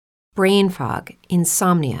brain fog,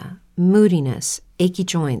 insomnia, moodiness, achy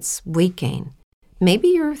joints, weight gain. Maybe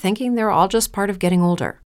you're thinking they're all just part of getting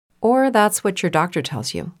older, or that's what your doctor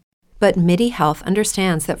tells you. But MIDI Health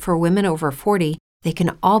understands that for women over 40, they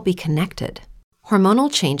can all be connected. Hormonal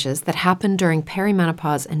changes that happen during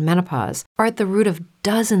perimenopause and menopause are at the root of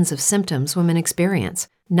dozens of symptoms women experience,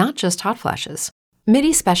 not just hot flashes.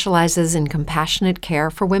 MIDI specializes in compassionate care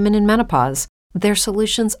for women in menopause. Their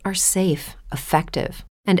solutions are safe, effective,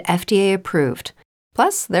 and FDA approved.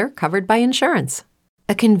 Plus, they're covered by insurance.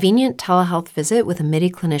 A convenient telehealth visit with a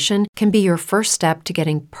MIDI clinician can be your first step to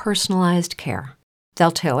getting personalized care.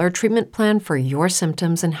 They'll tailor a treatment plan for your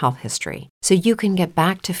symptoms and health history so you can get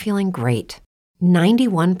back to feeling great.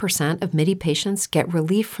 91% of MIDI patients get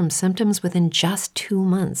relief from symptoms within just 2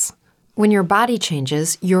 months. When your body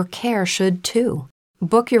changes, your care should too.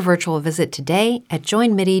 Book your virtual visit today at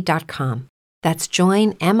joinmidi.com. That's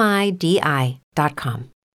joinmidi.com.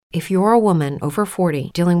 If you're a woman over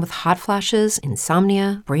 40 dealing with hot flashes,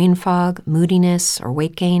 insomnia, brain fog, moodiness, or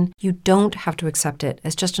weight gain, you don't have to accept it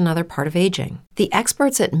as just another part of aging. The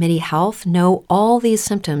experts at MIDI Health know all these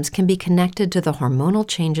symptoms can be connected to the hormonal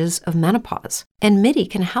changes of menopause, and MIDI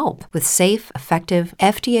can help with safe, effective,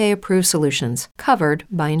 FDA-approved solutions covered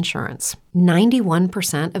by insurance.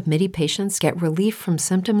 91% of MIDI patients get relief from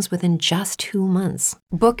symptoms within just 2 months.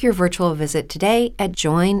 Book your virtual visit today at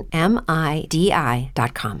joinmidi.com.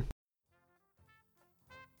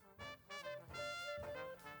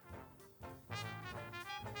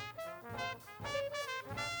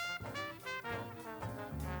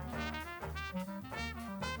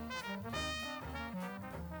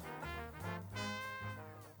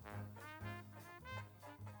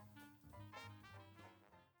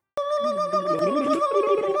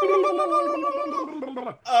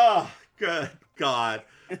 Oh, good God.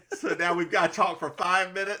 So now we've got to talk for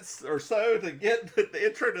 5 minutes or so to get the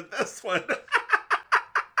intro to this one.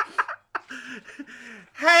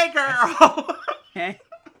 Hey, girl. Hey.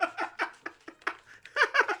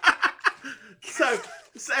 So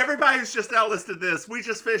everybody's just now listening to this. We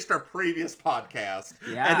just finished our previous podcast.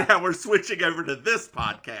 Yeah. And now we're switching over to this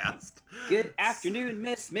podcast. Good afternoon,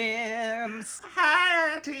 Miss Mims.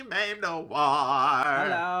 Hi, Auntie Mame Noir.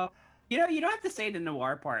 Hello. You don't have to say the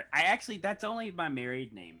Noir part. That's only my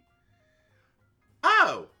married name.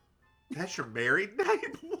 Oh, that's your married name?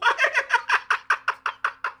 What?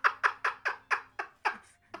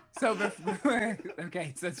 So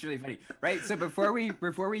okay, so that's really funny, right? So before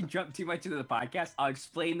we jump too much into the podcast, I'll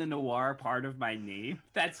explain the Noir part of my name.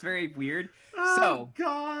 That's very weird. Oh,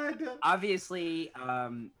 God. Obviously,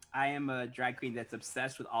 I am a drag queen that's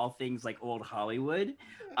obsessed with all things like old Hollywood,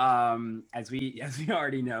 as we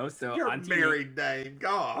already know. So your married name,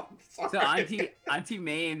 God. So Auntie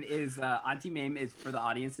Mame is for the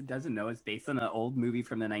audience that doesn't know, it's based on an old movie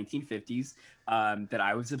from the 1950s that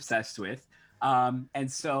I was obsessed with.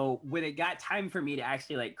 And so when it got time for me to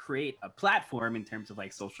actually like create a platform in terms of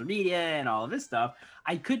like social media and all of this stuff,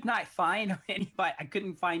 I could not find anybody. I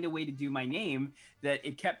couldn't find a way to do my name that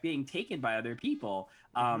it kept being taken by other people.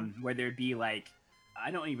 Whether it be like,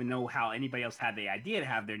 I don't even know how anybody else had the idea to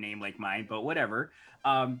have their name like mine, but whatever.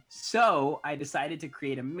 So I decided to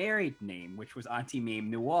create a married name, which was Auntie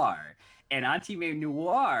Mame Noir. And Auntie Mame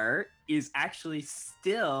Noir is actually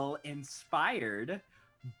still inspired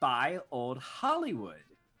by old Hollywood,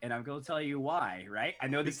 and I'm going to tell you why. Right? I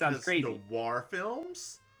know this sounds crazy. Noir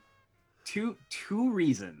films. Two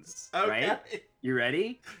reasons. Okay. Right? You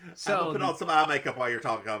ready? So I'm gonna put on some eye makeup while you're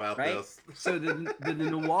talking about this. So the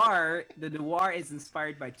noir is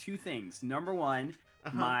inspired by two things. Number one,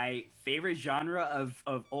 my favorite genre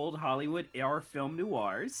of old Hollywood are film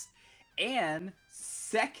noirs, and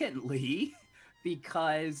secondly,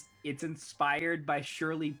 because it's inspired by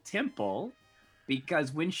Shirley Temple.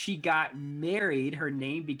 Because when she got married, her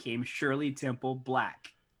name became Shirley Temple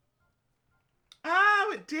Black.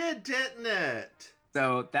 Oh, it did, didn't it?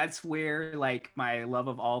 So that's where, like, my love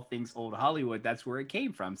of all things old Hollywood, that's where it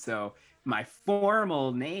came from. So my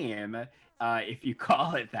formal name, if you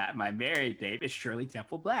call it that, my married name is Shirley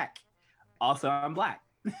Temple Black. Also, I'm black.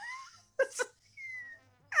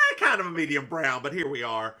 Kind of a medium brown, but here we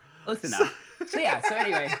are. Listen up. So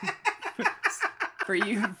anyway... For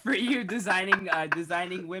you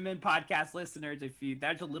designing women podcast listeners,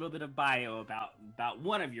 that's a little bit of bio about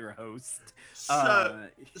one of your hosts.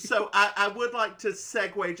 So I would like to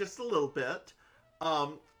segue just a little bit,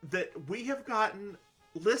 that we have gotten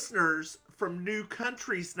listeners from new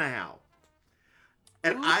countries now,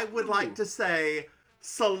 and I would like to say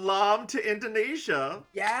salam to Indonesia.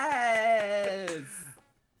 Yes.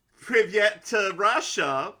 Privyet to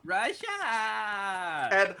Russia. Russia.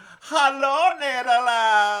 And hello,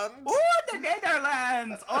 Netherlands.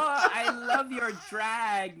 Netherlands. Oh, I love your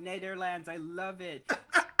drag, Netherlands. I love it.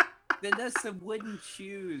 Send us some wooden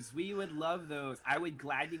shoes. We would love those. I would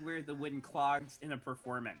gladly wear the wooden clogs in a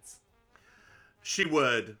performance. She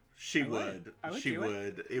would. She I would. would. I would She do it.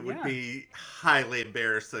 would. It would Yeah. be highly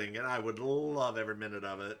embarrassing, and I would love every minute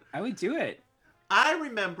of it. I would do it. I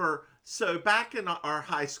remember. So back in our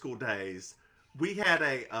high school days, we had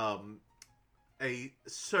a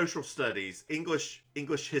social studies English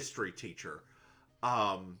history teacher,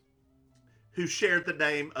 who shared the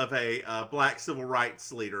name of a black civil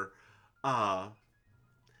rights leader. Yes.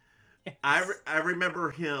 I remember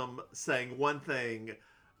him saying one thing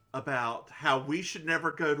about how we should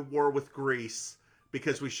never go to war with Greece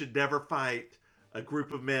because we should never fight a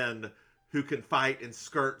group of men who can fight in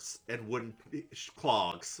skirts and wooden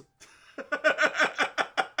clogs.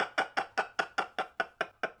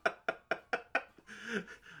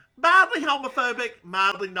 Mildly homophobic,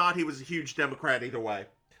 mildly not. He was a huge Democrat either way.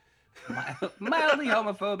 Mildly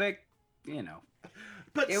homophobic, you know.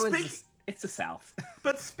 But It's the South.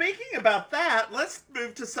 But speaking about that, let's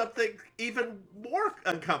move to something even more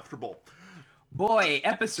uncomfortable. Boy,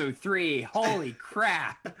 episode 3. Holy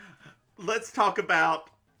crap. Let's talk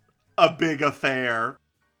about a big affair.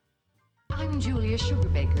 I'm Julia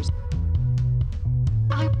Sugarbakers.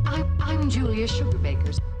 I'm Julia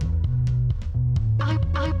Sugarbakers. I'm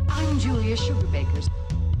Julia Sugarbakers.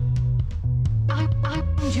 I'm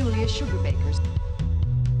Julia Sugarbakers.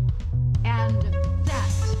 And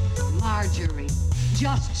that's Marjorie.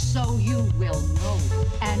 Just so you will know,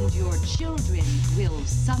 and your children will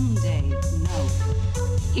someday know,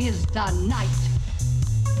 is the night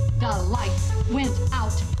the lights went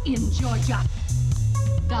out in Georgia.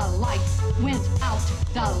 The lights went out,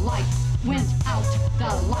 the lights went out,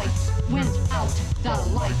 the lights went out, the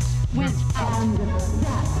lights went out. And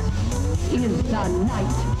that is the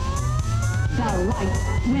night the lights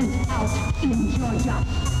went out in Georgia.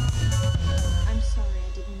 I'm sorry,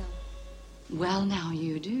 I didn't know. Well, now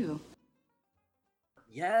you do.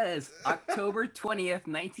 Yes, October 20th,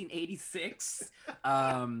 1986.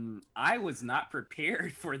 I was not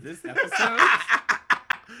prepared for this episode.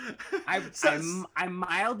 I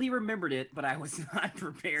mildly remembered it, but I was not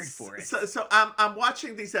prepared for it. So I'm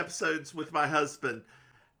watching these episodes with my husband,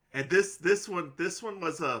 and this one was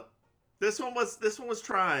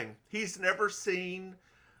trying. He's never seen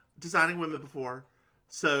Designing Women before,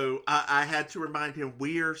 so I had to remind him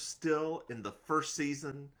we are still in the first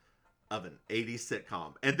season of an 80s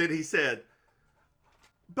sitcom, and then he said,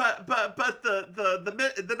 But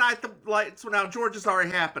the night the lights went out, Georgia's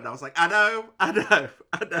already happened. I was like, I know.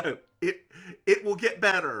 It will get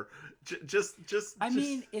better. I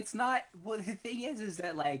mean, it's not. Well, the thing is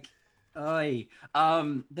that like, the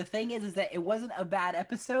thing is that it wasn't a bad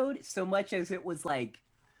episode so much as it was like,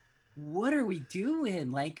 what are we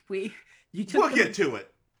doing? Like you took. We'll get to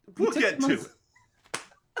it. We'll get to it.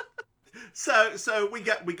 So we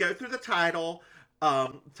go through the title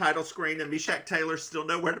screen, and Meshach Taylor's still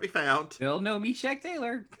nowhere to be found. Still no Meshach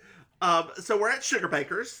Taylor. So we're at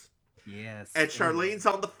Sugarbakers. Yes. And Charlene's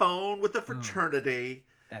on the phone with the fraternity.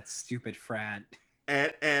 That stupid frat.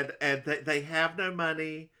 And they have no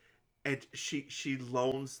money, and she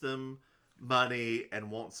loans them money and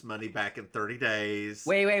wants money back in 30 days.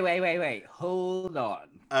 Wait. Hold on.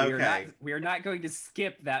 Okay. We are not going to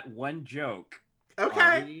skip that one joke.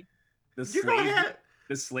 Okay. You go ahead.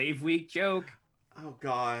 The Slave Week joke. Oh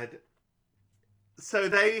God. So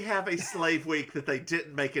they have a slave week that they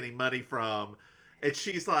didn't make any money from, and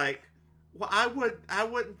she's like, "Well, I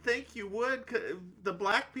wouldn't think you would. The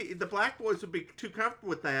black boys would be too comfortable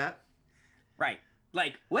with that." Right.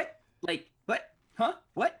 Like what? Like what? Huh?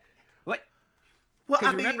 What? Well,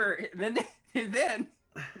 I mean, remember, then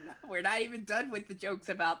we're not even done with the jokes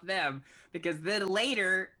about them, because then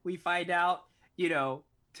later we find out,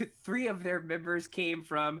 3 of their members came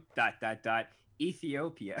from ...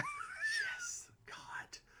 Ethiopia. Yes, God.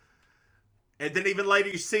 And then even later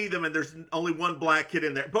you see them and there's only one black kid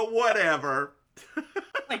in there. But whatever.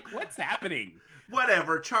 Like, what's happening?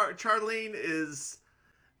 Whatever. Charlene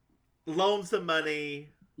loans them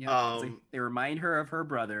money. Yeah, like they remind her of her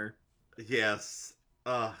brother. Yes.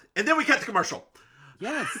 And then we cut to commercial.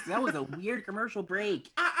 Yes, that was a weird commercial break.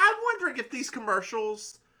 I'm wondering if these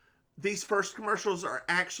first commercials are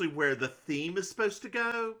actually where the theme is supposed to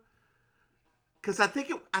go. Because I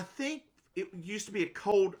think it used to be a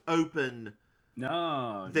cold open.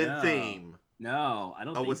 Theme. No, I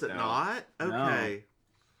don't. Oh, think was so. it not? Okay.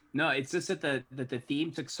 No, it's just that the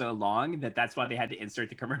theme took so long that's why they had to insert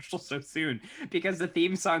the commercial so soon, because the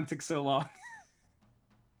theme song took so long.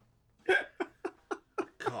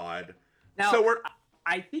 God. Now, So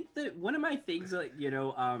I think that one of my things, I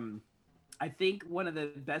think one of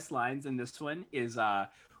the best lines in this one is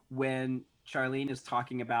when Charlene is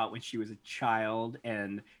talking about when she was a child,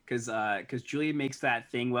 and because Julia makes that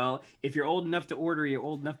thing. Well, if you're old enough to order, you're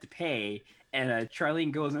old enough to pay. And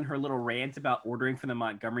Charlene goes in her little rant about ordering from the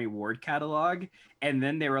Montgomery Ward catalog, and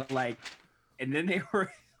then they were like, and then they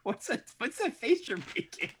were. What's that face you're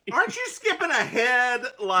making? Aren't you skipping ahead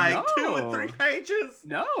like No. 2 and 3 pages?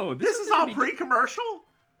 No, This is all pre-commercial?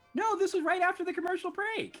 No, this was right after the commercial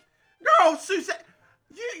break. No, Suzanne,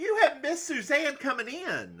 you have Miss Suzanne coming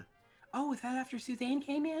in. Oh, was that after Suzanne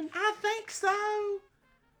came in? I think so. I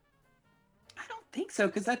don't think so,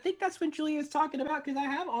 because I think that's when Julia's talking about, because I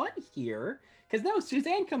have on here. Because no,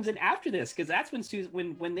 Suzanne comes in after this, because that's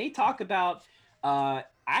when they talk about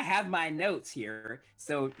I have my notes here.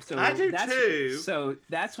 So I do that's, too. So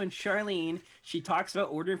that's when Charlene, she talks about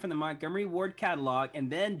ordering from the Montgomery Ward catalog, and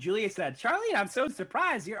then Julia said, "Charlene, I'm so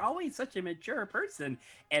surprised. You're always such a mature person."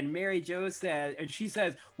 And Mary Jo said, and she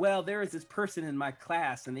says, "Well, there was this person in my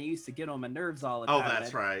class, and they used to get on my nerves all the time." Oh,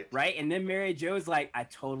 that's right. Right? And then Mary Jo's like, "I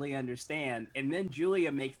totally understand." And then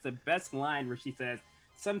Julia makes the best line where she says,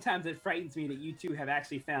 "Sometimes it frightens me that you two have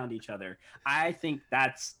actually found each other." I think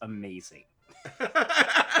that's amazing.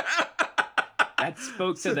 That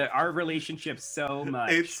spoke to our relationship so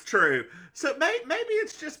much. It's true. So maybe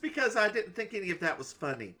it's just because I didn't think any of that was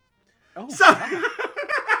funny. Oh, So wow.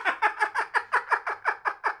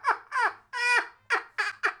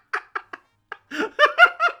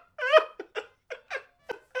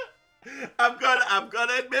 I'm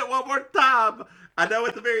gonna admit one more time. I know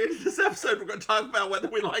at the very end of this episode we're gonna talk about whether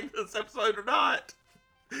we like this episode or not.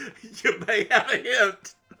 You may have a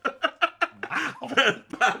hint. Wow.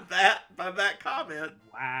 by that comment.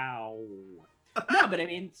 Wow. No, but I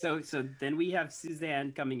mean, so then we have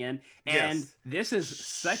Suzanne coming in, and Yes. this is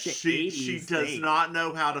such an She 80s does thing. not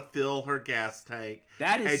know how to fill her gas tank.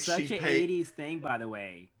 That and is such she an paid- 80s thing, by the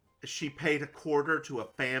way. She paid a quarter to a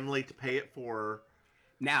family to pay it for her.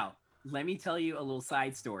 Now, let me tell you a little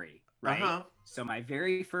side story, right? Uh-huh. So my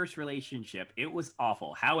very first relationship, it was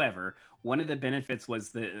awful. However, one of the benefits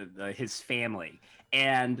was his family,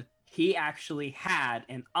 and he actually had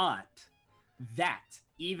an aunt that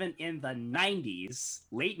even in the 90s,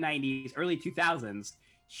 late 90s, early 2000s,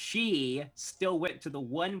 she still went to the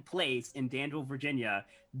one place in Danville, Virginia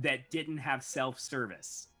that didn't have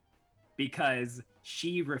self-service because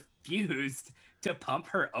she refused to pump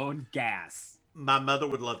her own gas. My mother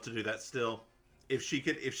would love to do that still. If she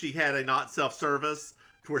had a not self-service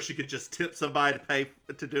to where she could just tip somebody to pay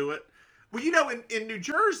to do it. Well, you know, in New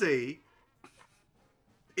Jersey,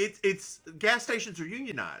 it's gas stations are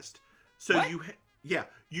unionized. So What?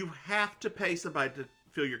 you have to pay somebody to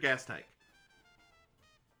fill your gas tank.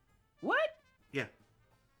 What? Yeah.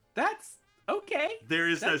 That's okay. There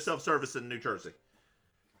is no That's- self-service in New Jersey.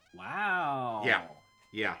 Wow.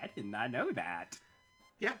 Yeah. I did not know that.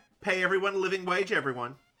 Yeah. Pay everyone a living wage,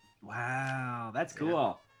 everyone. Wow, that's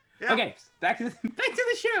cool. Yeah. Okay, back to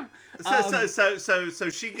the show. So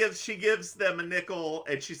she gives them a nickel,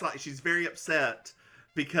 and she's very upset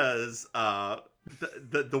because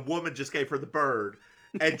the woman just gave her the bird.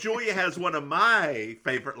 And Julia has one of my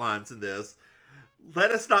favorite lines in this.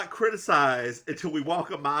 "Let us not criticize until we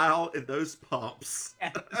walk a mile in those pumps."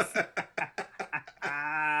 Yes.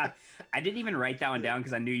 I didn't even write that one down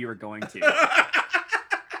because I knew you were going to.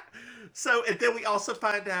 So, and then we also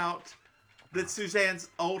find out that Suzanne's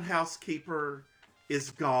old housekeeper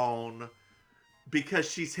is gone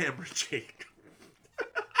because she's hemorrhaging.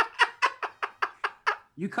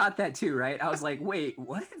 You caught that too, right? I was like, wait,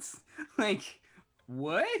 what? Like,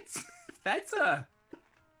 what? That's a.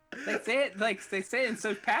 They say it in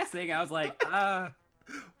so passing. I was like,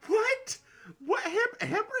 What? What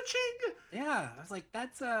hemorrhaging? yeah. I was like,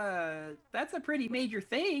 that's a pretty major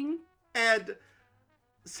thing. And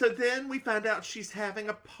so then we find out she's having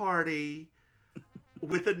a party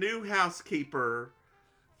with a new housekeeper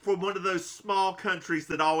from one of those small countries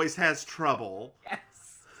that always has trouble. Yes.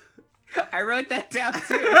 I wrote that down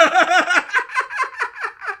too.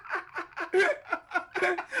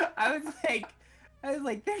 I was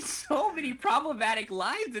like, there's so many problematic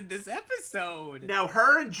lines in this episode. Now,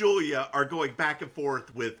 her and Julia are going back and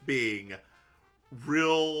forth with being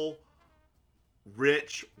real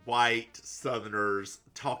rich white Southerners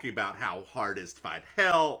talking about how hard it is to find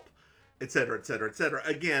help, etc., etc., etc.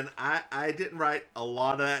 Again, I didn't write a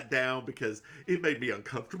lot of that down because it made me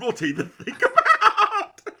uncomfortable to even think about.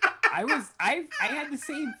 I had the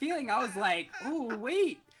same feeling. I was like, oh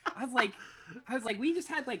wait. I was like, we just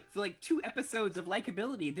had like 2 episodes of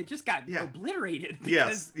likability that just got Yeah. obliterated.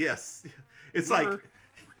 Yes. It's like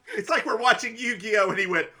It's like we're watching Yu-Gi-Oh! And he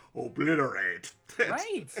went, obliterate.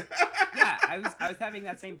 Right. Yeah, I was having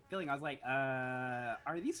that same feeling. I was like,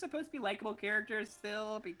 are these supposed to be likable characters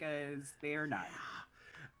still? Because they're not.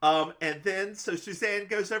 And then, so Suzanne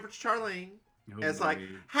goes over to Charlene. And it's like, boy.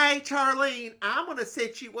 hey, Charlene, I'm going to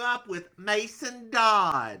set you up with Mason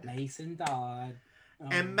Dodd. Mason Dodd.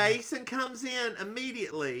 And Mason comes in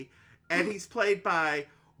immediately, and he's played by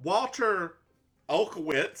Walter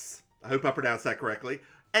Olkowitz. I hope I pronounced that correctly.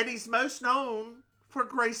 And he's most known for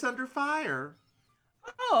Grace Under Fire.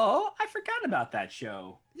 Oh, I forgot about that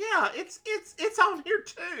show. Yeah, it's on here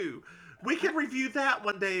too. We can review that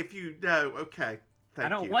one day if you know. Okay. I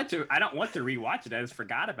don't want to rewatch it. I just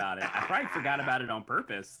forgot about it. I probably forgot about it on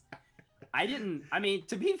purpose. I mean,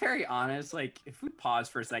 to be very honest, like, if we pause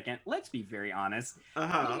for a second, let's be very honest.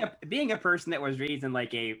 Being a person that was raised in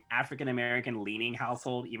like a African-American leaning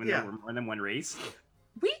household, even though we're more than one race,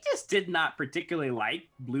 we just did not particularly like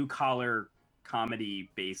blue collar comedy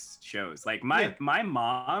based shows. Like my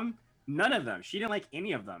mom, none of them. She didn't like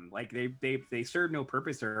any of them. Like they served no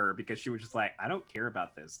purpose to her because she was just like, I don't care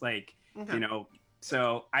about this. Like, you know.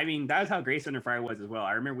 So I mean, that was how Grace Under Fire was as well.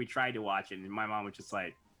 I remember we tried to watch it, and my mom was just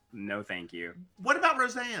like, no, thank you. What about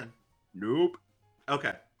Roseanne? Nope.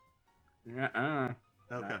 Okay. Okay.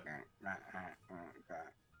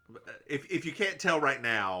 If you can't tell right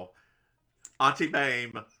now, Auntie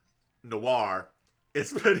Mame Noir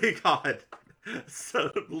is putting on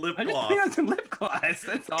some lip I'm just gloss. putting on some lip gloss.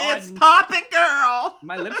 That's all. It's popping, girl.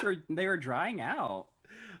 My lips were drying out.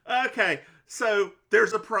 Okay, so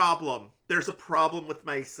there's a problem. There's a problem with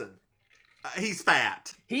Mason. He's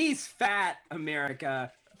fat. He's fat,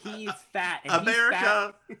 America. He's fat. And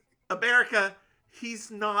America. He's fat. America. He's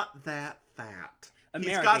not that fat.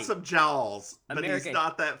 America. He's got some jowls, but America. he's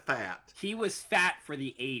not that fat. He was fat for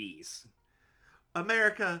the 80s.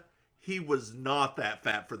 America. He was not that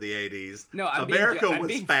fat for the 80s. No, I'm America being, was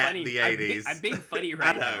being fat funny. in the 80s. I'm being funny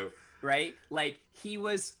right I now. know. Right? Like, he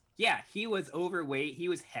was overweight. He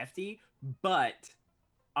was hefty. But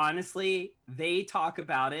honestly, they talk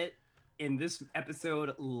about it in this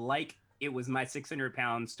episode like it was my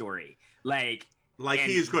 600-pound story. Like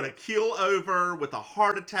he is going to keel over with a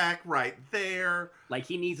heart attack right there. Like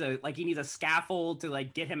he needs a scaffold to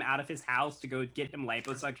like get him out of his house to go get him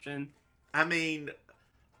liposuction. I mean,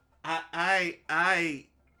 I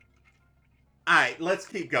let's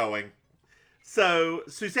keep going. So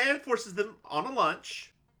Suzanne forces them on a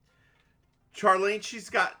lunch. Charlene,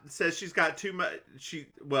 says she's got too much.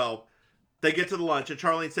 They get to the lunch and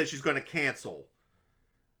Charlene says she's going to cancel.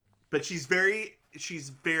 But she's very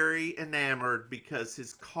enamored because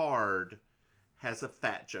his card has a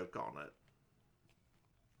fat joke on it.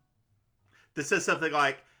 That says something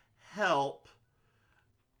like, "Help,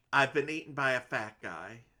 I've been eaten by a fat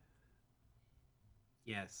guy."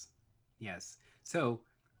 Yes. So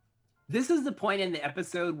this is the point in the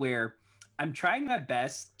episode where I'm trying my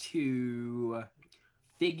best to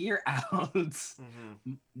figure out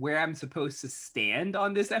where I'm supposed to stand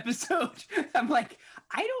on this episode. I'm like,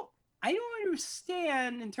 I don't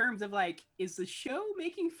understand in terms of like, is the show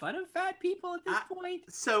making fun of fat people at this point?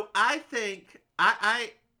 So I think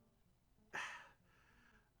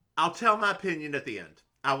I'll tell my opinion at the end.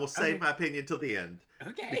 I will save my opinion till the end.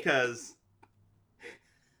 Okay. Because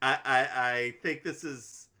I think this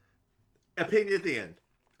is opinion at the end.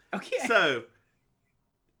 Okay. So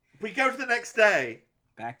we go to the next day.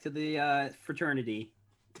 Back to the fraternity.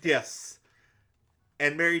 Yes.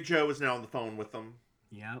 And Mary Jo is now on the phone with them.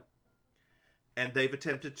 Yep. And they've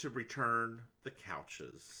attempted to return the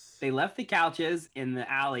couches. They left the couches in the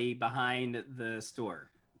alley behind the store.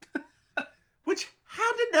 Which,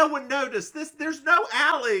 how did no one notice this? There's no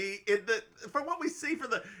alley from what we see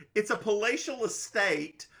it's a palatial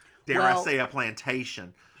estate. Dare I say a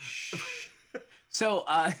plantation. So,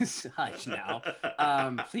 hush now.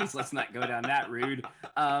 Please, let's not go down that route.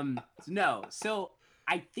 No. So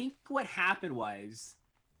I think what happened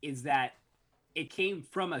is that it came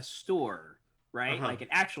from a store, right? Like an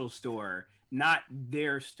actual store, not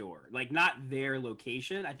their store, like not their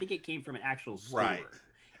location. I think it came from an actual store. Right.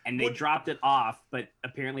 And they dropped it off, but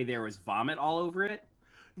apparently there was vomit all over it.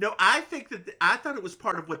 No, I think I thought it was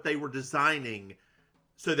part of what they were designing,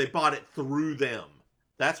 so they bought it through them.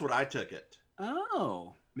 That's what I took it.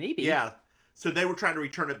 Oh, maybe. Yeah. So they were trying to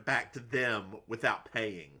return it back to them without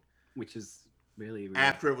paying. Which is really weird.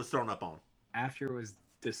 After it was thrown up on. After it was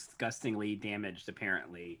disgustingly damaged,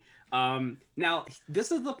 apparently. Now,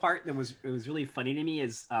 this is the part that was really funny to me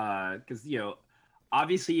is because,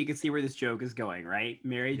 obviously you can see where this joke is going, right?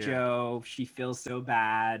 Mary Jo, she feels so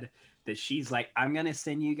bad that she's like, I'm gonna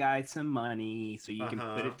send you guys some money so you can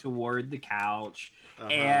put it toward the couch.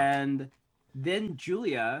 And then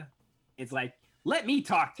Julia is like, let me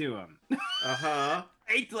talk to him. Right?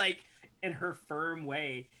 Like in her firm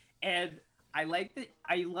way. And I like that.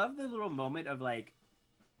 I love the little moment of like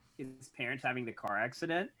his parents having the car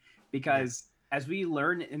accident, because as we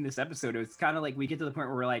learn in this episode, it's kind of like we get to the point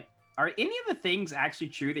where we're like, are any of the things actually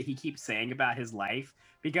true that he keeps saying about his life?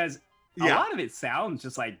 Because a lot of it sounds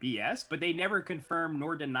just like BS, but they never confirm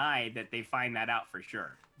nor deny that they find that out for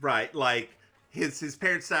sure. Right, like his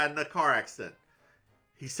parents died in a car accident.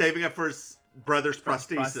 He's saving up for his brother's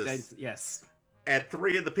prosthesis. Yes. And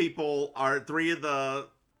three of the people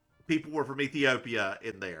were from Ethiopia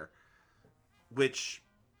in there, which,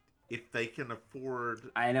 if they can afford...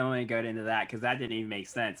 I don't want to go into that because that didn't even make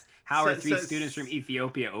sense. How are three students from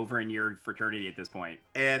Ethiopia over in your fraternity at this point?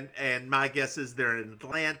 And my guess is they're in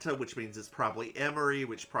Atlanta, which means it's probably Emory,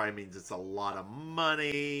 which probably means it's a lot of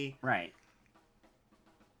money. Right.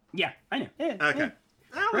 Yeah, I know. Yeah, okay. Yeah.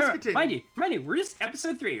 Now let's continue. Mind you, we're just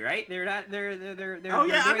episode 3, right? They're not. They're. Oh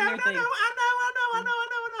yeah, I know.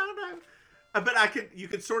 But you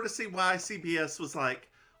can sort of see why CBS was like,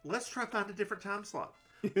 let's try to find a different time slot.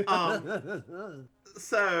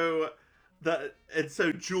 So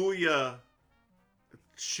Julia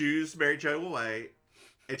shoos Mary Jo away,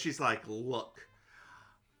 and she's like, look,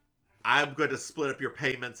 I'm going to split up your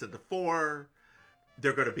payments into 4.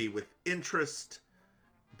 They're going to be with interest,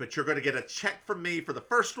 but you're going to get a check from me for the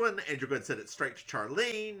first one, and you're going to send it straight to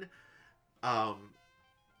Charlene.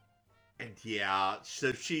 And yeah,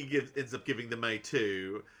 so she ends up giving the money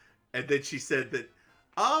too. And then she said that,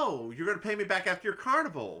 oh, you're going to pay me back after your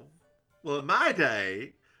carnival. Well, in my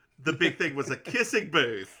day, the big thing was a kissing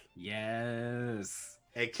booth. Yes.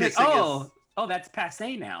 And kissing oh, that's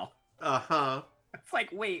passé now. Uh-huh. It's like,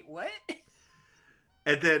 wait, what?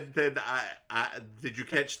 And then I did you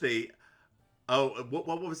catch the,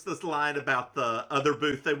 what was this line about the other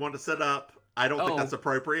booth they want to set up? I don't think that's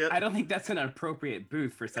appropriate. I don't think that's an appropriate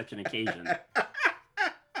booth for such an occasion.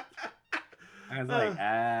 I was like,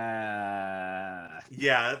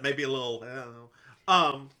 Yeah, maybe a little, I don't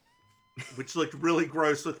know. Which looked really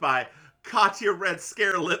gross with my Katya Red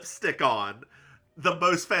Scare lipstick on. The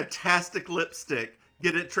most fantastic lipstick.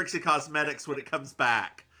 Get it at Trixie Cosmetics when it comes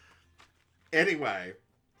back. Anyway.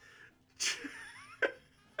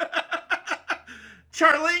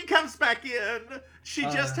 Charlene comes back in. She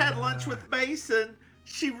just had lunch with Mason.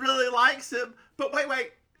 She really likes him. But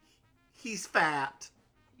wait. He's fat.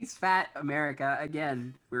 He's fat, America.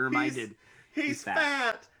 Again, we're reminded. He's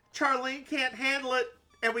fat. Charlene can't handle it.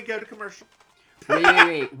 And we go to commercial.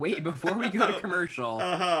 Wait. Before we go to commercial,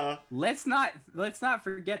 let's not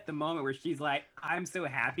forget the moment where she's like, I'm so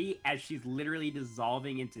happy, as she's literally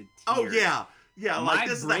dissolving into tears. Oh, yeah. Yeah, like,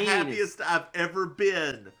 this is the happiest I've ever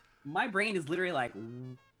been. My brain is literally like,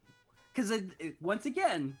 because once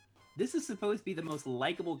again, this is supposed to be the most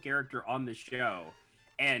likable character on the show,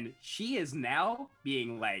 and she is now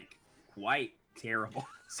being like quite terrible.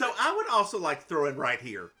 So I would also like to throw in right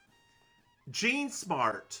here, Jean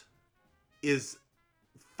Smart is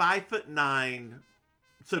 5'9",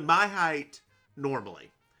 so my height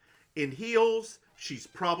normally. In heels, she's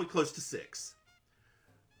probably close to 6.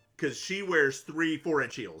 Because she wears 3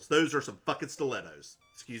 4-inch heels. Those are some fucking stilettos.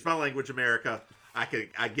 Excuse my language, America. I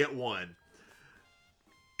get one.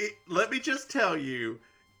 Let me just tell you,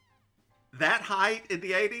 that height in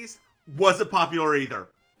the 80s wasn't popular either.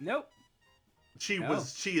 Nope. She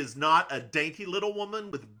is not a dainty little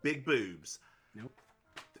woman with big boobs. Nope.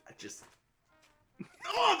 This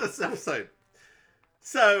episode.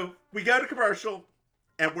 So we go to commercial,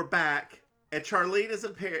 and we're back, and Charlene is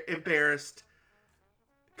embarrassed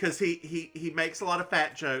because he makes a lot of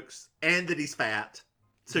fat jokes, and that he's fat.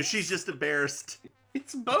 So she's just embarrassed.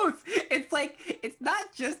 It's both. It's like, it's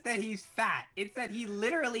not just that he's fat. It's that he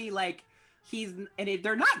literally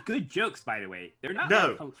they're not good jokes, by the way. They're not.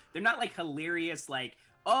 No. They're not like hilarious. Like,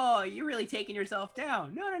 oh, you're really taking yourself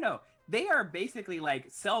down. No. They are basically like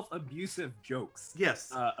self-abusive jokes.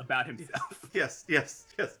 Yes. About himself. Yes.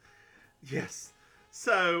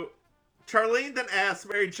 So Charlene then asks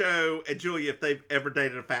Mary Jo and Julia if they've ever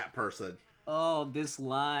dated a fat person. Oh, this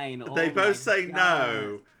line. They both say God.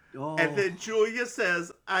 no. Oh. And then Julia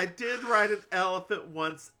says, I did ride an elephant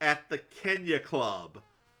once at the Kenya Club.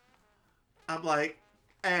 I'm like,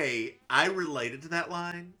 I related to that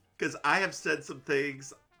line because I have said some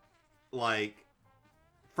things like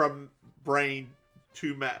from brain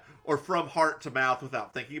to mouth or from heart to mouth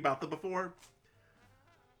without thinking about them before.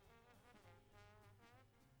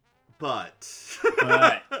 But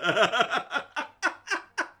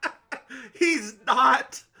he's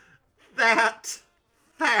not that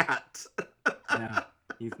fat. No,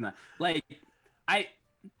 he's not. Like,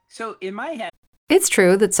 so in my head, It's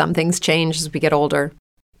true that some things change as we get older.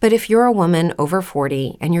 But if you're a woman over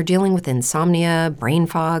 40 and you're dealing with insomnia, brain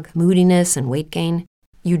fog, moodiness, and weight gain,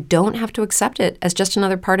 you don't have to accept it as just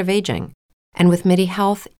another part of aging. And with MIDI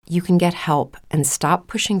Health, you can get help and stop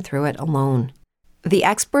pushing through it alone. The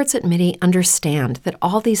experts at MIDI understand that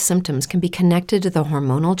all these symptoms can be connected to the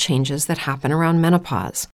hormonal changes that happen around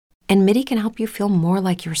menopause, and MIDI can help you feel more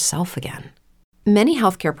like yourself again. Many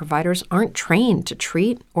healthcare providers aren't trained to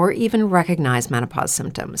treat or even recognize menopause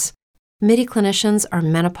symptoms. MIDI clinicians are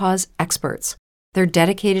menopause experts. They're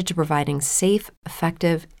dedicated to providing safe,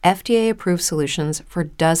 effective, FDA-approved solutions for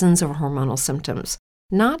dozens of hormonal symptoms,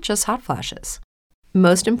 not just hot flashes.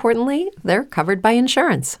 Most importantly, they're covered by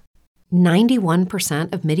insurance.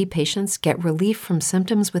 91% of MIDI patients get relief from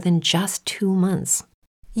symptoms within just 2 months.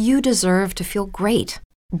 You deserve to feel great.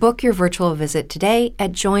 Book your virtual visit today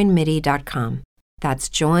at joinmidi.com. That's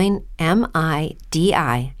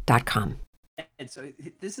joinmidi.com. and so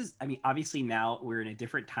this is, I mean, obviously now we're in a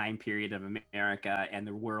different time period of America and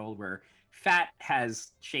the world where fat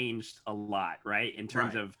has changed a lot, right? In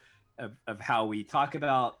terms Right. of how we talk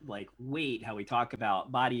about like weight, how we talk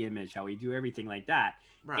about body image, how we do everything like that.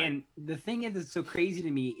 Right. And the thing is that's so crazy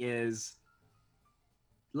to me is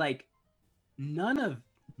like none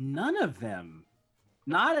of them,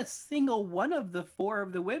 not a single one of the 4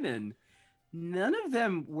 of the women, none of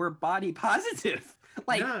them were body positive.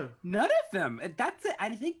 Like No. none of them. And that's it. I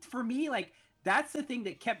think for me, like that's the thing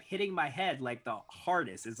that kept hitting my head like the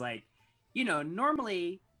hardest is like, you know,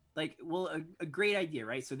 normally like, well, a great idea,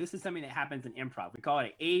 right? So this is something that happens in improv. We call it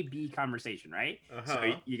an A-B conversation, right? So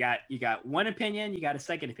Uh-huh. you got one opinion, you got a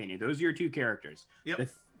second opinion. Those are your 2 characters. Yep.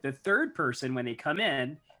 The third person, when they come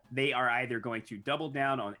in, they are either going to double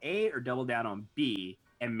down on A or double down on B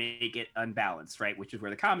and make it unbalanced, right? Which is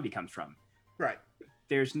where the comedy comes from. Right.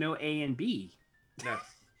 There's no A and B. No.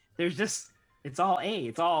 There's just, it's all A.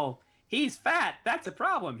 It's all, he's fat. That's a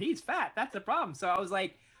problem. He's fat. That's a problem. So I was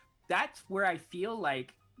like, that's where I feel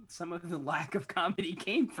like some of the lack of comedy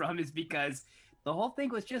came from, is because the whole thing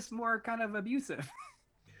was just more kind of abusive.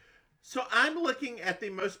 So I'm looking at the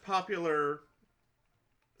most popular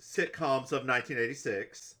sitcoms of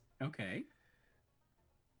 1986, Okay.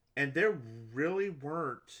 and there really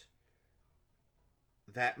weren't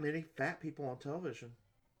that many fat people on television.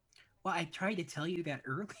 Well, I tried to tell you that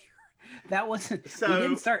earlier. That wasn't, So-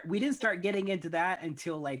 we didn't start getting into that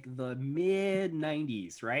until like the mid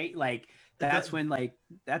 90s, right? Like that's when I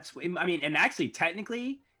mean, and actually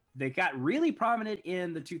technically they got really prominent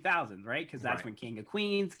in the 2000s, right? Because that's Right. when King of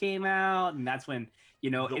Queens came out, and that's when, you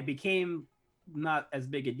know, The- it became not as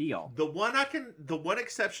big a deal. The one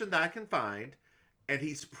exception that I can find, and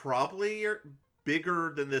he's probably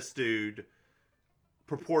bigger than this dude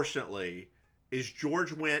proportionately, is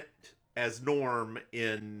George Wendt as Norm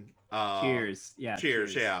in Cheers. Yeah.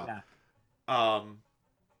 Cheers, yeah. Yeah.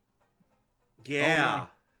 Yeah.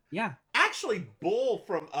 Yeah. Actually, Bull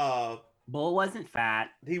from Bull wasn't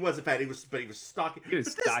fat. he wasn't fat. He was stocky. He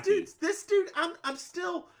was But stocky. This dude, I'm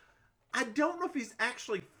still. I don't know if he's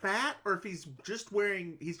actually fat or if he's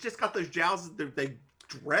just got those jowls that they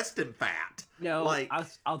dressed him fat. No, Like-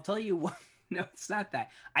 I'll tell you what. No, it's not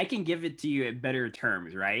that. I can give it to you in better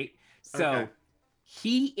terms, right? So Okay.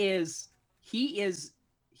 he is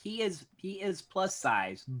plus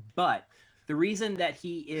size, but the reason that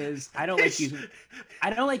he is, I don't like using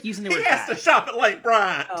the He word has fat. to shop at Lake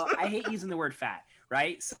Bryant. Oh, I hate using the word fat,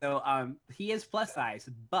 right? So he is plus size,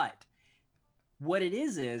 but what it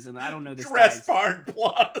is, and I don't know this Dress guy's, Barn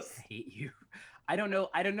Plus. I hate you. I don't know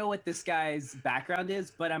what this guy's background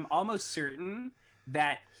is, but I'm almost certain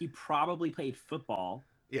that he probably played football.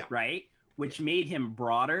 Yeah. Right? Which made him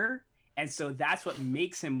broader. And so that's what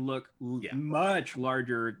makes him look Yeah. much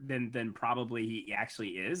larger than probably he actually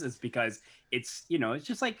is because it's, you know, it's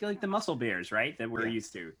just like the muscle bears, right? That we're Yeah.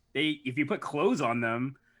 used to. If you put clothes on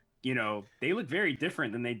them, you know, they look very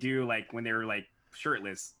different than they do like when they were like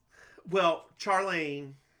shirtless. Well,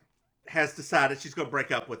 Charlene has decided she's going to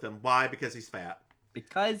break up with him. Why? Because he's fat.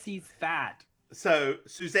 Because he's fat. So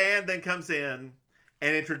Suzanne then comes in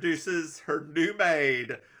and introduces her new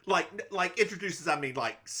maid. Like introduces, I mean,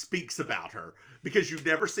 like speaks about her, because you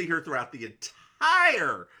never see her throughout the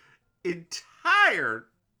entire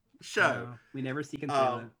show. No, we never see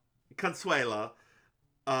Consuela. Consuela,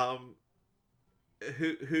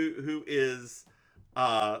 who is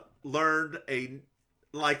learned a,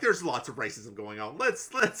 like, there's lots of racism going on. Let's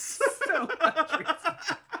So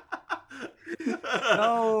much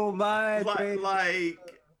Oh my! like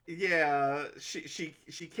yeah, she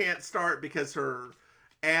can't start because her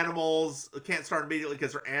animals can't start immediately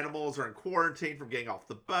because their animals are in quarantine from getting off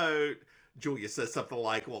the boat. Julia says something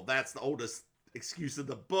like, well, that's the oldest excuse in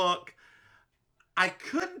the book. I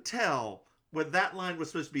couldn't tell whether that line was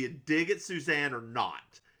supposed to be a dig at Suzanne or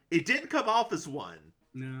not. It didn't come off as one.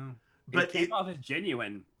 No. But it came off as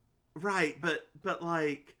genuine. Right, but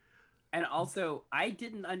like... And also, I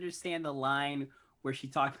didn't understand the line where she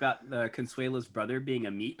talked about the Consuelo's brother being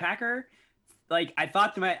a meat packer. Like, I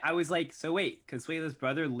thought I was like, so wait, Consuelo's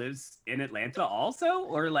brother lives in Atlanta also?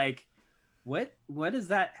 Or like, what is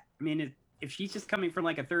that? I mean, if she's just coming from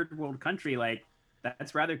like a third world country, like,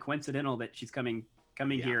 that's rather coincidental that she's coming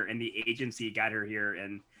here and the agency got her here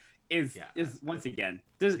and is once again.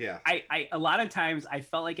 I a lot of times I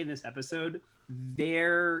felt like in this episode,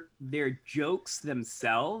 their jokes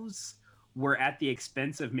themselves were at the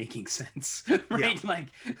expense of making sense, right? Yeah.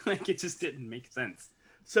 Like it just didn't make sense.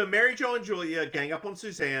 So Mary Jo and Julia gang up on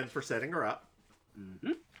Suzanne for setting her up.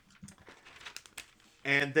 Mm-hmm.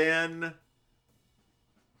 And then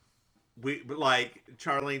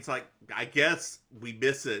Charlene's like, I guess we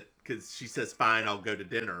miss it because she says, fine, I'll go to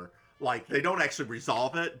dinner. Like, they don't actually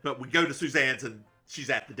resolve it, but we go to Suzanne's and she's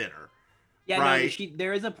at the dinner. Yeah, right? No,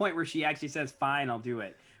 there is a point where she actually says, fine, I'll do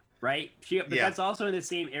it. Right? But that's also in the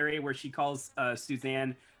same area where she calls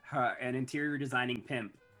Suzanne an interior designing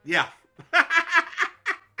pimp. Yeah.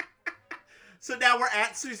 So now we're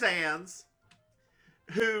at Suzanne's,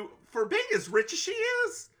 who, for being as rich as she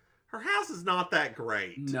is, her house is not that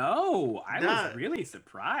great. No, I was really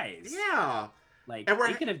surprised. Yeah. Like,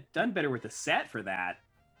 they could have done better with the set for that.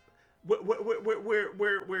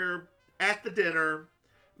 We're at the dinner.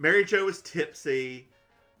 Mary Jo is tipsy.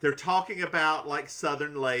 They're talking about, like,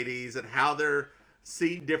 Southern ladies and how they're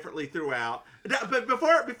seen differently throughout. But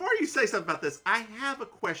before you say something about this, I have a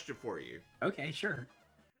question for you. Okay, sure.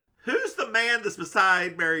 Who's the man that's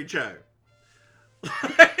beside Mary Jo?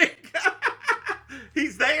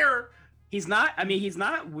 He's there. He's not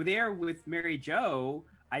there with Mary Jo,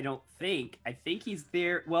 I don't think. I think he's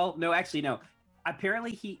there. Well, no, actually, no.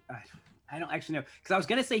 Apparently I don't actually know. Because I was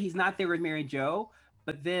going to say he's not there with Mary Jo,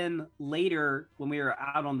 but then later when we were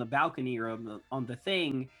out on the balcony or on the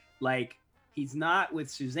thing, like, he's not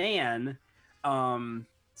with Suzanne.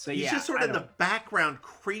 So he's just sort of in the background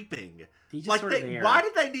creeping. He's just sort of there. Why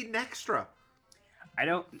did they need an extra?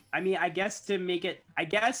 I guess to make it, I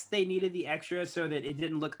guess they needed the extra so that it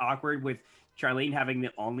didn't look awkward with Charlene having the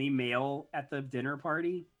only male at the dinner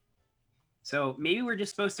party. So maybe we're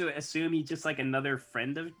just supposed to assume he's just like another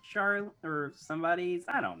friend of Charlene or somebody's.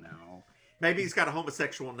 I don't know. Maybe he's got a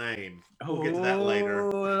homosexual name. We'll get to that later.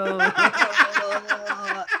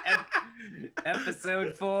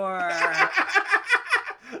 Episode 4.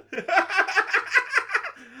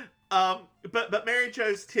 But Mary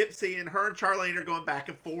Jo's tipsy, and her and Charlene are going back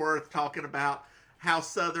and forth talking about how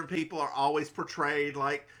Southern people are always portrayed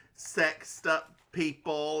like sexed up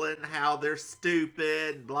people and how they're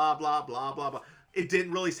stupid, blah, blah, blah, blah, blah. It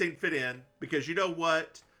didn't really seem to fit in because you know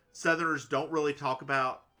what? Southerners don't really talk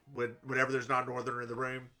about whenever there's not a Northerner in the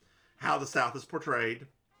room, how the South is portrayed.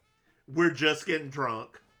 We're just getting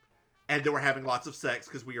drunk and then we're having lots of sex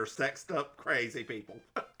because we are sexed up crazy people.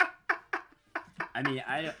 I mean,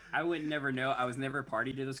 I would never know. I was never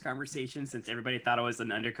party to this conversation since everybody thought I was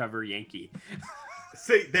an undercover Yankee.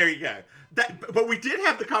 See, there you go. But we did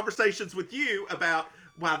have the conversations with you about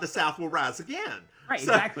why the South will rise again. Right,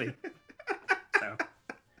 exactly. So,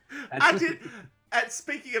 I did. And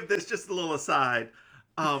speaking of this, just a little aside.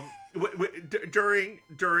 During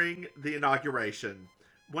the inauguration,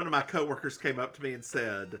 one of my coworkers came up to me and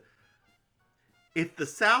said, "If the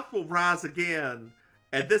South will rise again,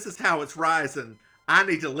 and this is how it's rising, I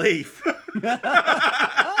need to leave."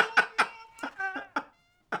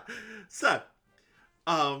 So,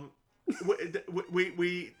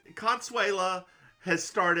 Consuela has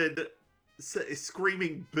started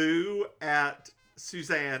screaming boo at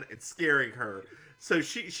Suzanne and scaring her. So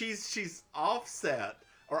she's on set,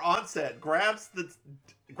 grabs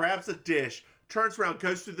a dish, turns around,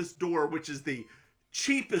 goes through this door, which is the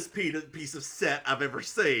cheapest piece of set I've ever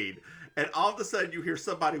seen. And all of a sudden you hear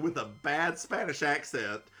somebody with a bad Spanish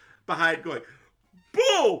accent behind going,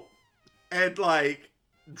 "Boo!" And like,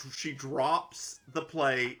 she drops the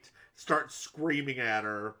plate, starts screaming at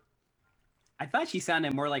her. I thought she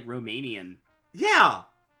sounded more like Romanian. Yeah.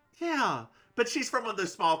 But she's from one of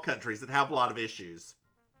those small countries that have a lot of issues.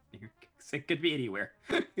 It could be anywhere.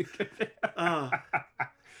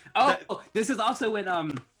 This is also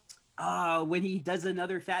when he does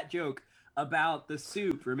another fat joke about the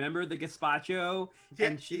soup. Remember the gazpacho? Yeah,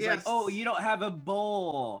 and she's like, "Oh, you don't have a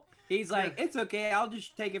bowl." He's like, "It's okay. I'll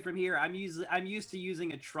just take it from here. I'm used to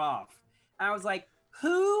using a trough." And I was like,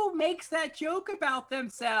 who makes that joke about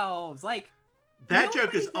themselves? Like, That joke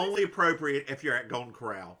nobody is does- only appropriate if you're at Golden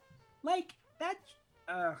Corral. like that.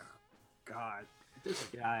 God,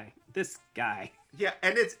 this guy. Yeah,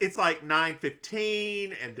 and it's like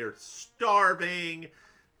 9:15, and they're starving.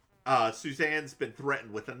 Suzanne's been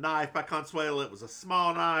threatened with a knife by Consuelo. It was a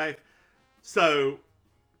small knife. So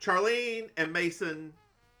Charlene and Mason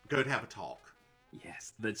go to have a talk.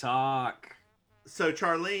 Yes, the talk. So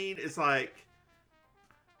Charlene is like,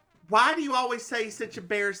 why do you always say such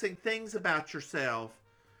embarrassing things about yourself?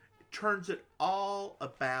 It turns it all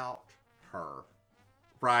about her,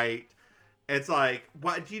 right? It's like,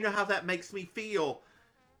 what? Do you know how that makes me feel?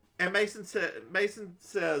 And Mason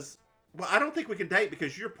says, well, I don't think we can date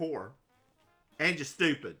because you're poor and you're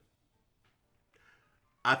stupid.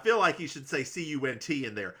 I feel like you should say C-U-N-T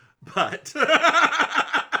in there, but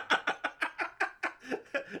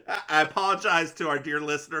I apologize to our dear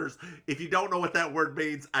listeners. If you don't know what that word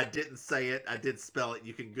means, I didn't say it. I did spell it.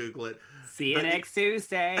 You can Google it. See you But- next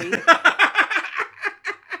Tuesday.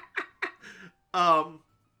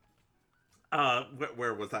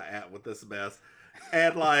 Where was I at with this mess?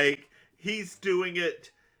 And like, he's doing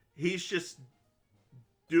it. He's just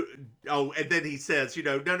and then he says,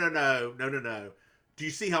 no. Do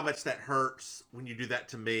you see how much that hurts when you do that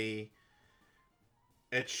to me?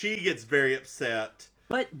 And she gets very upset.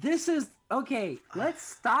 But this is okay. Let's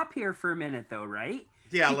stop here for a minute, though, right?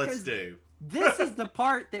 Yeah, Because let's do. This is the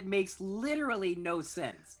part that makes literally no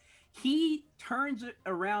sense. He turns it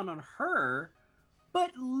around on her,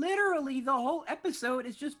 but literally the whole episode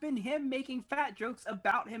has just been him making fat jokes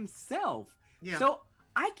about himself. Yeah. So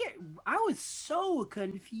I was so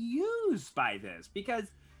confused by this because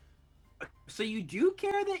so you do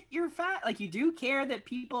care that you're fat? Like you do care that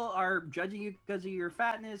people are judging you because of your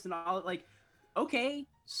fatness and all, like, okay,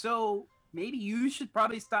 so maybe you should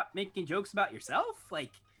probably stop making jokes about yourself?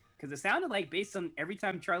 Like, because it sounded like based on every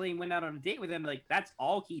time Charlene went out on a date with him, like that's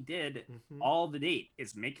all he did all the date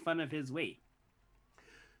is make fun of his weight.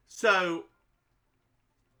 So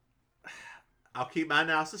I'll keep my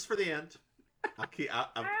analysis for the end.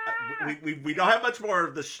 We don't have much more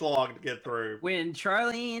of the schlong to get through. When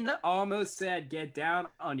Charlene almost said, "Get down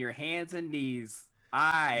on your hands and knees,"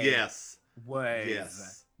 I Yes.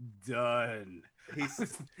 was done.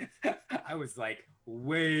 He's I was like,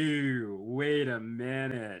 wait a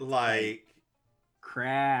minute. like,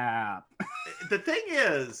 crap. the thing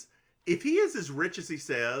is, if he is as rich as he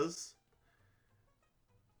says,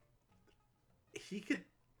 he could.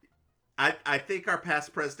 I think our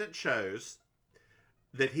past president shows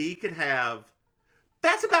that he could have.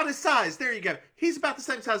 That's about his size. There you go. He's about the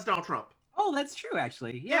same size as Donald Trump. Oh, that's true,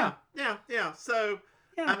 actually. Yeah. Yeah. So,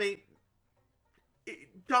 Yeah. I mean,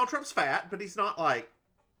 Donald Trump's fat, but he's not like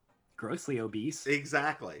Grossly obese.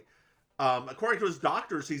 exactly. According to his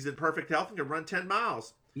doctors, he's in perfect health and can run 10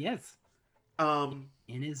 miles. Yes. Um,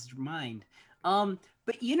 In his mind. But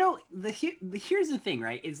here's the thing,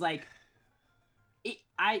 right? Is like,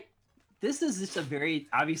 this is just a very,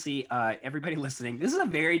 obviously, everybody listening, this is a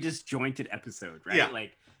very disjointed episode, right? Yeah.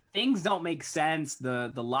 Like, things don't make sense.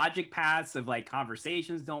 The logic paths of like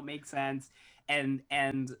conversations don't make sense. And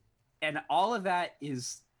all of that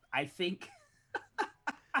is, I think,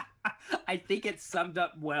 I think it's summed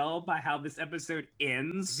up well by how this episode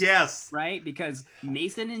ends. yes. Right? Because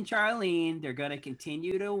Mason and Charlene, they're going to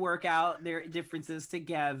continue to work out their differences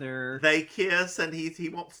together. They kiss, and he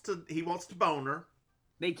wants to bone her.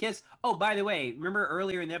 They kiss. Oh, by the way, remember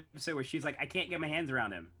earlier in the episode where she's like, I can't get my hands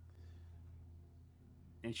around him.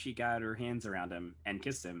 And she got her hands around him and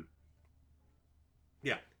kissed him.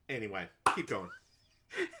 Yeah. Anyway, keep going.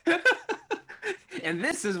 And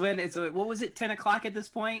this is when it's, what was it, 10 o'clock at this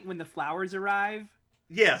point when the flowers arrive?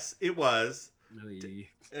 Yes, it was.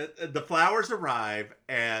 The flowers arrive,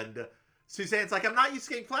 and Suzanne's like, I'm not used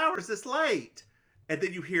to getting flowers this late. And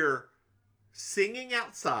then you hear singing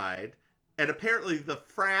outside, and apparently the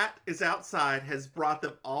frat is outside, has brought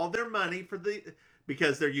them all their money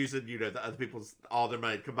because they're using, the other people's, all their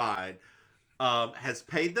money combined, has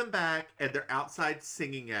paid them back, and they're outside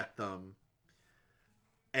singing at them.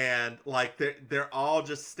 And like they're all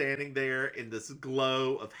just standing there in this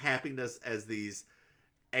glow of happiness as these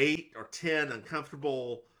 8 or 10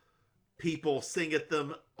 uncomfortable people sing at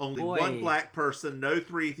them. Only one black person, no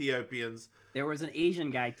 3 Ethiopians. There was an Asian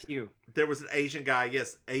guy too. There was an Asian guy.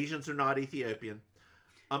 Yes, Asians are not Ethiopian.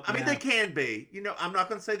 I mean, they can be. I'm not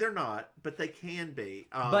going to say they're not, but they can be.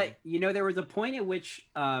 But there was a point at which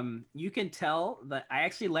you can tell that I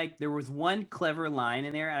actually there was one clever line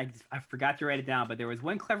in there. And I forgot to write it down, but there was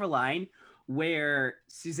one clever line where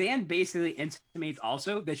Suzanne basically intimates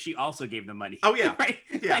also that she also gave them money. Oh yeah, right?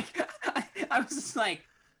 Yeah. I was just like,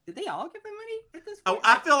 did they all get the money at this Oh, point?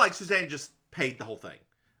 I feel like Suzanne just paid the whole thing.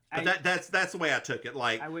 But I- that's the way I took it.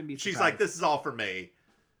 Like, I wouldn't be she's surprised. like, this is all for me.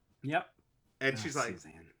 Yep. And she's like,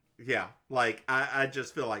 Suzanne. yeah, like, I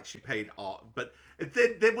just feel like she paid all. But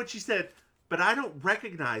then when she said, but I don't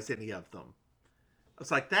recognize any of them, I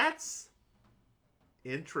was like, that's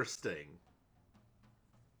interesting.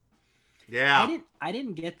 Yeah. I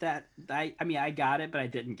didn't get that. I mean, I got it, but I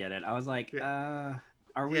didn't get it. I was like, are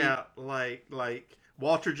we? Yeah, like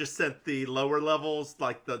Walter just sent the lower levels,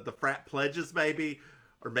 like the frat pledges, maybe,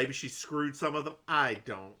 or maybe she screwed some of them. I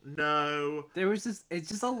don't know. There was it's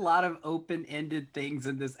just a lot of open-ended things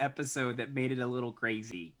in this episode that made it a little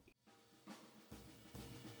crazy.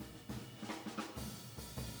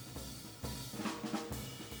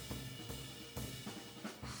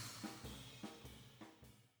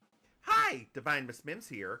 Hi, Divine Miss Mims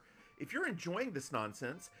here. If you're enjoying this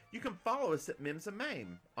nonsense, you can follow us at Mims and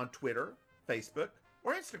Mame on Twitter, Facebook,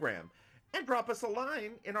 or Instagram, and drop us a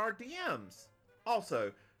line in our DMs.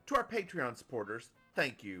 Also, to our Patreon supporters,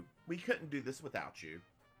 thank you. We couldn't do this without you.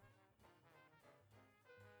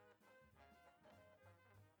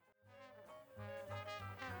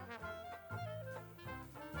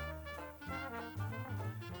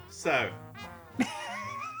 So,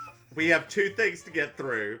 we have two things to get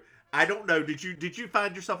through. I don't know. Did you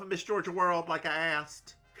find yourself a Miss Georgia World like I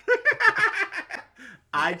asked?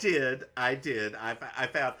 I did. I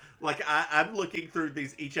found, like, I'm looking through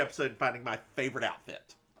each episode and finding my favorite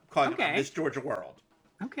outfit. I'm calling it Miss Georgia World.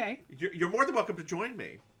 Okay. You're more than welcome to join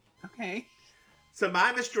me. Okay. So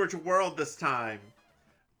my Miss Georgia World this time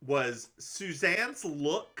was Suzanne's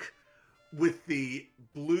look with the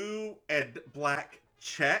blue and black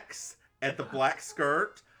checks and the black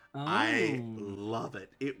skirt. Oh. I love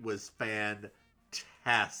it. It was fantastic.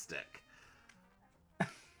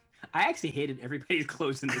 I actually hated everybody's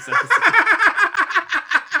clothes in this episode.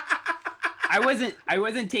 I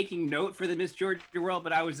wasn't taking note for the Miss Georgia World,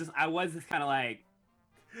 but I was just kind of like,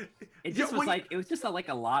 it just was like, it was just like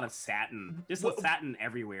a lot of satin, satin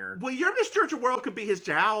everywhere. Well, your Miss Georgia World could be his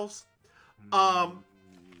jowls.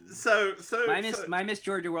 So my Miss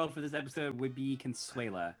Georgia World for this episode would be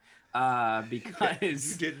Consuela,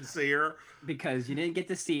 because you didn't see her. Because you didn't get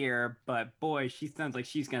to see her, but boy, she sounds like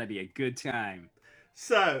she's gonna be a good time.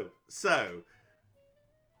 So,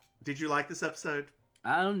 did you like this episode?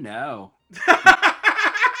 I don't know.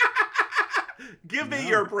 Give me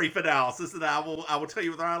your brief analysis, and I will tell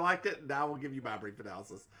you whether I liked it, and I will give you my brief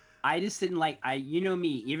analysis. I just didn't like. You know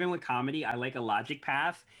me. Even with comedy, I like a logic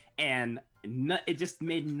path, and it just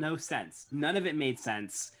made no sense. None of it made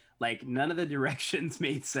sense. Like, none of the directions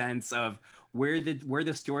made sense of where the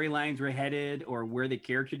storylines were headed or where the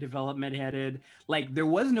character development headed. Like, there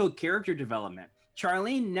was no character development.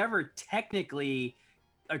 Charlene never technically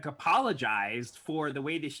apologized for the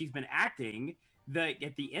way that she's been acting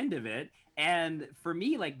at the end of it. And for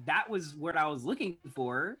me, like, that was what I was looking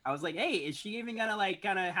for. I was like, hey, is she even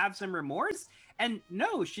gonna have some remorse? And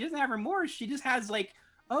no, she doesn't have remorse. She just has like,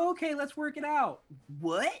 oh, okay, let's work it out.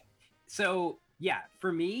 What? So yeah,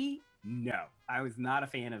 for me, no, I was not a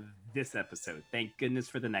fan of this episode. Thank goodness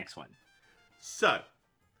for the next one. So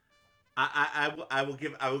I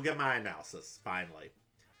will give my analysis finally.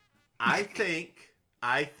 I think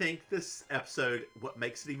this episode, what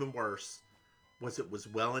makes it even worse was it was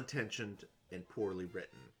well intentioned and poorly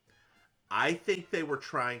written. I think they were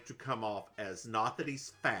trying to come off as not that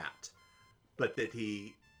he's fat, but that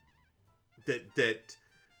that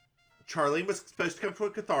Charlene was supposed to come to a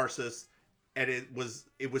catharsis, and it was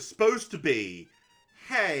supposed to be,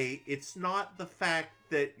 hey, it's not the fact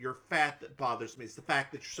that you're fat that bothers me, it's the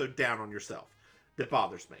fact that you're so down on yourself that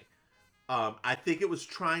bothers me. I think it was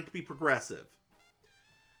trying to be progressive.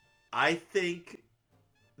 I think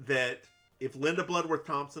that if Linda Bloodworth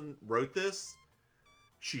Thompson wrote this,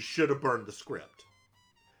 she should have burned the script.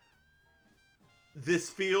 This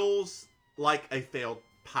feels like a failed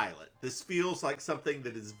pilot. This feels like something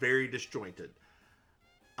that is very disjointed.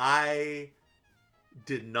 I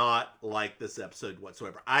did not like this episode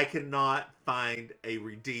whatsoever. I cannot find a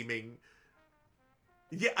redeeming...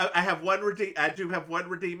 Yeah, I do have one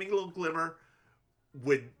redeeming little glimmer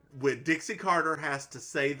when Dixie Carter has to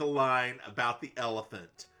say the line about the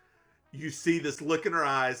elephant. You see this look in her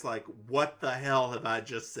eyes like, what the hell have I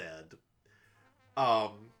just said?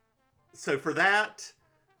 So for that,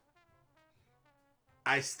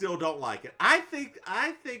 I still don't like it. I think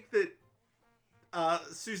that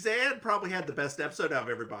Suzanne probably had the best episode out of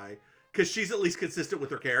everybody because she's at least consistent with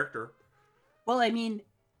her character. Well, I mean,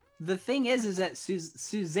 the thing is that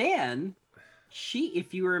Suzanne,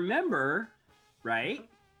 if you remember, right?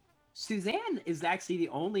 Suzanne is actually the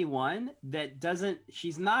only one that doesn't.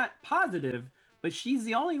 She's not positive, but she's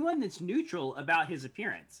the only one that's neutral about his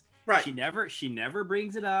appearance. Right. She never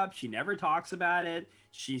brings it up. She never talks about it.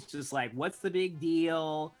 She's just like, "What's the big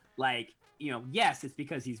deal?" Like, yes, it's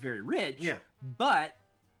because he's very rich. Yeah. But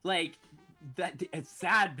like, that it's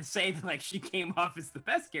sad to say that like she came off as the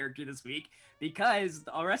best character this week because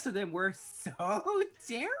the rest of them were so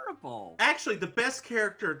terrible. Actually, the best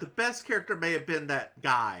character may have been that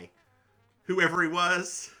guy, whoever he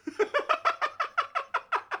was.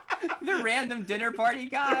 The random dinner party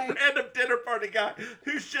guy. The random dinner party guy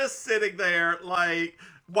who's just sitting there like,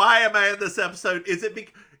 why am I in this episode? Is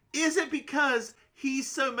it because he's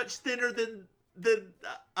so much thinner than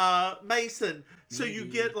Mason? So you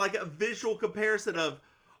get like a visual comparison of,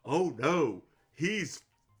 oh no, he's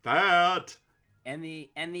fat. And the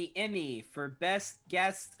Emmy for best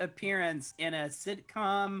guest appearance in a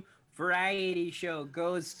sitcom variety show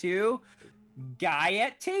goes to Guy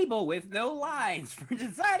at Table with No Lines for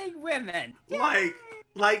Deciding Women.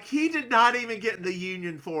 Like he did not even get in the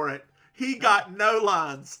union for it. He got no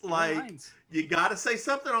lines. You got to say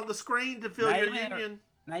something on the screen to fill your union.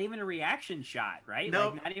 Not even a reaction shot, right?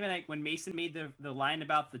 Nope. Like, not even like when Mason made the line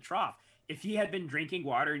about the trough. If he had been drinking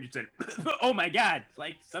water and just said, "Oh my God,"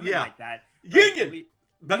 like something like that. Union.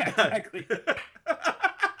 Yeah, exactly.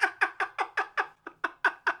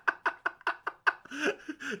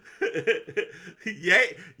 You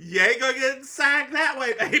ain't gonna get sagged that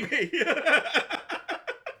way, baby.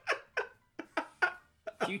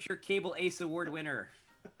 Future Cable Ace Award winner.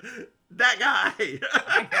 That guy.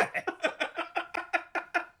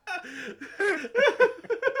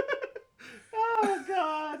 Oh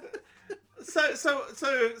God.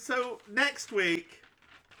 So next week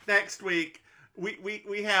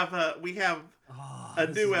we have a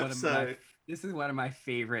new episode. This is one of my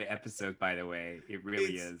favorite episodes, by the way. It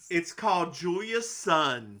really is. It's called Julia's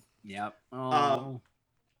Son. Yep. Oh.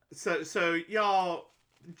 So y'all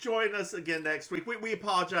join us again next week. We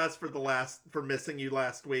apologize for missing you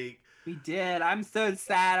last week. We did. I'm so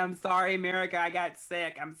sad. I'm sorry, America. I got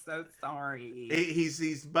sick. I'm so sorry.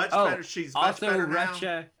 He's much better. She's much better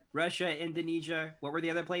now. Russia, Indonesia. What were the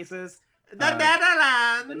other places? The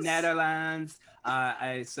Netherlands. The Netherlands.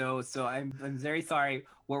 So I'm very sorry.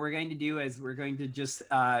 What we're going to do is we're going to just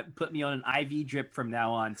put me on an IV drip from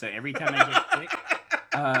now on. So every time I get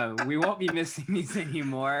sick, we won't be missing these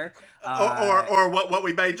anymore. Or what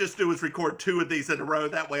we may just do is record 2 of these in a row.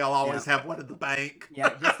 That way I'll always have one in the bank.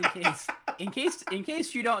 Yeah, just in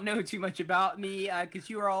case you don't know too much about me, because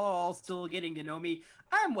you are all still getting to know me.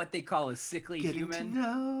 I'm what they call a sickly human. To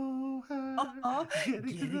know her.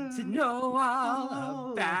 Getting to know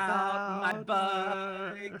all about my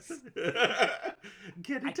bugs.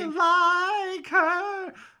 Getting to like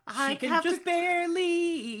her. She can just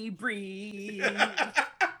barely breathe.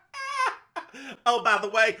 Oh, by the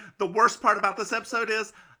way, the worst part about this episode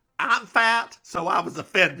is I'm fat, so I was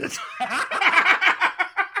offended.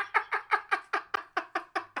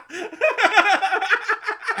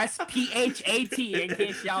 That's PHAT in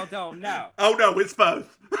case y'all don't know. Oh no, it's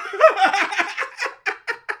both.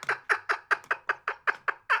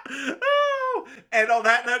 And on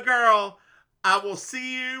that note, girl, I will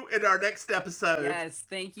see you in our next episode. Yes,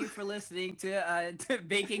 thank you for listening to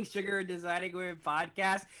Baking Sugar and Designing Women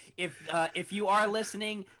podcast. If you are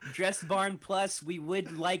listening, Dress Barn Plus, we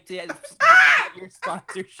would like to get your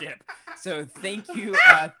sponsorship. So thank you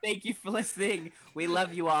for listening. We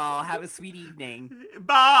love you all. Have a sweet evening.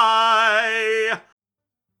 Bye.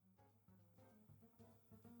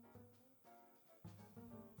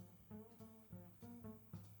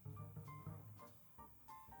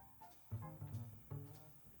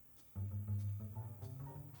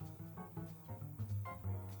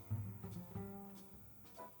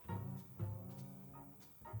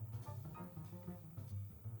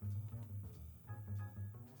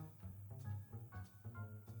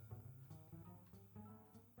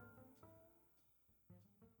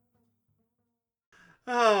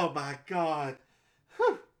 Oh my God.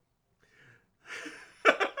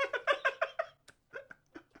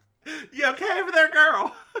 You okay over there,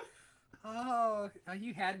 girl? Oh,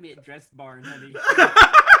 you had me at Dress Barn, honey.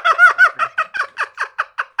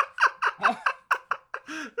 I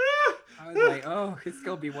was like, oh, it's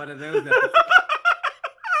gonna be one of those episodes.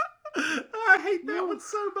 I hate that one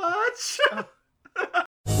so much.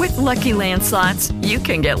 With Lucky Land Slots, you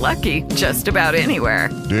can get lucky just about anywhere.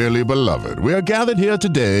 Dearly beloved, we are gathered here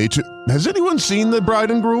today to... Has anyone seen the bride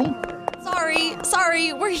and groom?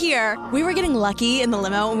 Sorry, we're here. We were getting lucky in the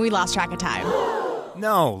limo and we lost track of time.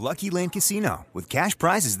 No, Lucky Land Casino, with cash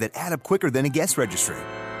prizes that add up quicker than a guest registry.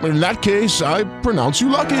 In that case, I pronounce you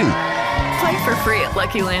lucky. Play for free at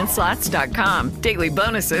LuckyLandSlots.com. Daily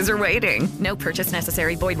bonuses are waiting. No purchase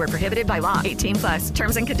necessary. Void where prohibited by law. 18+.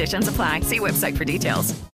 Terms and conditions apply. See website for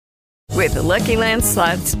details. With the Lucky Land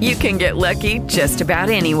Slots, you can get lucky just about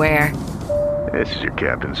anywhere. This is your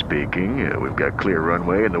captain speaking. We've got clear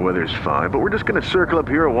runway and the weather's fine, but we're just going to circle up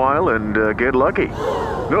here a while and get lucky.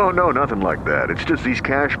 No, nothing like that. It's just these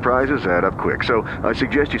cash prizes add up quick. So I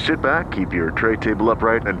suggest you sit back, keep your tray table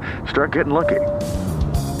upright, and start getting lucky.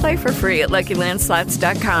 Play for free at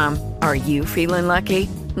LuckyLandSlots.com. Are you feeling lucky?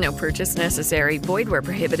 No purchase necessary. Void where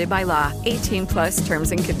prohibited by law. 18+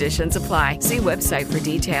 terms and conditions apply. See website for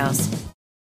details.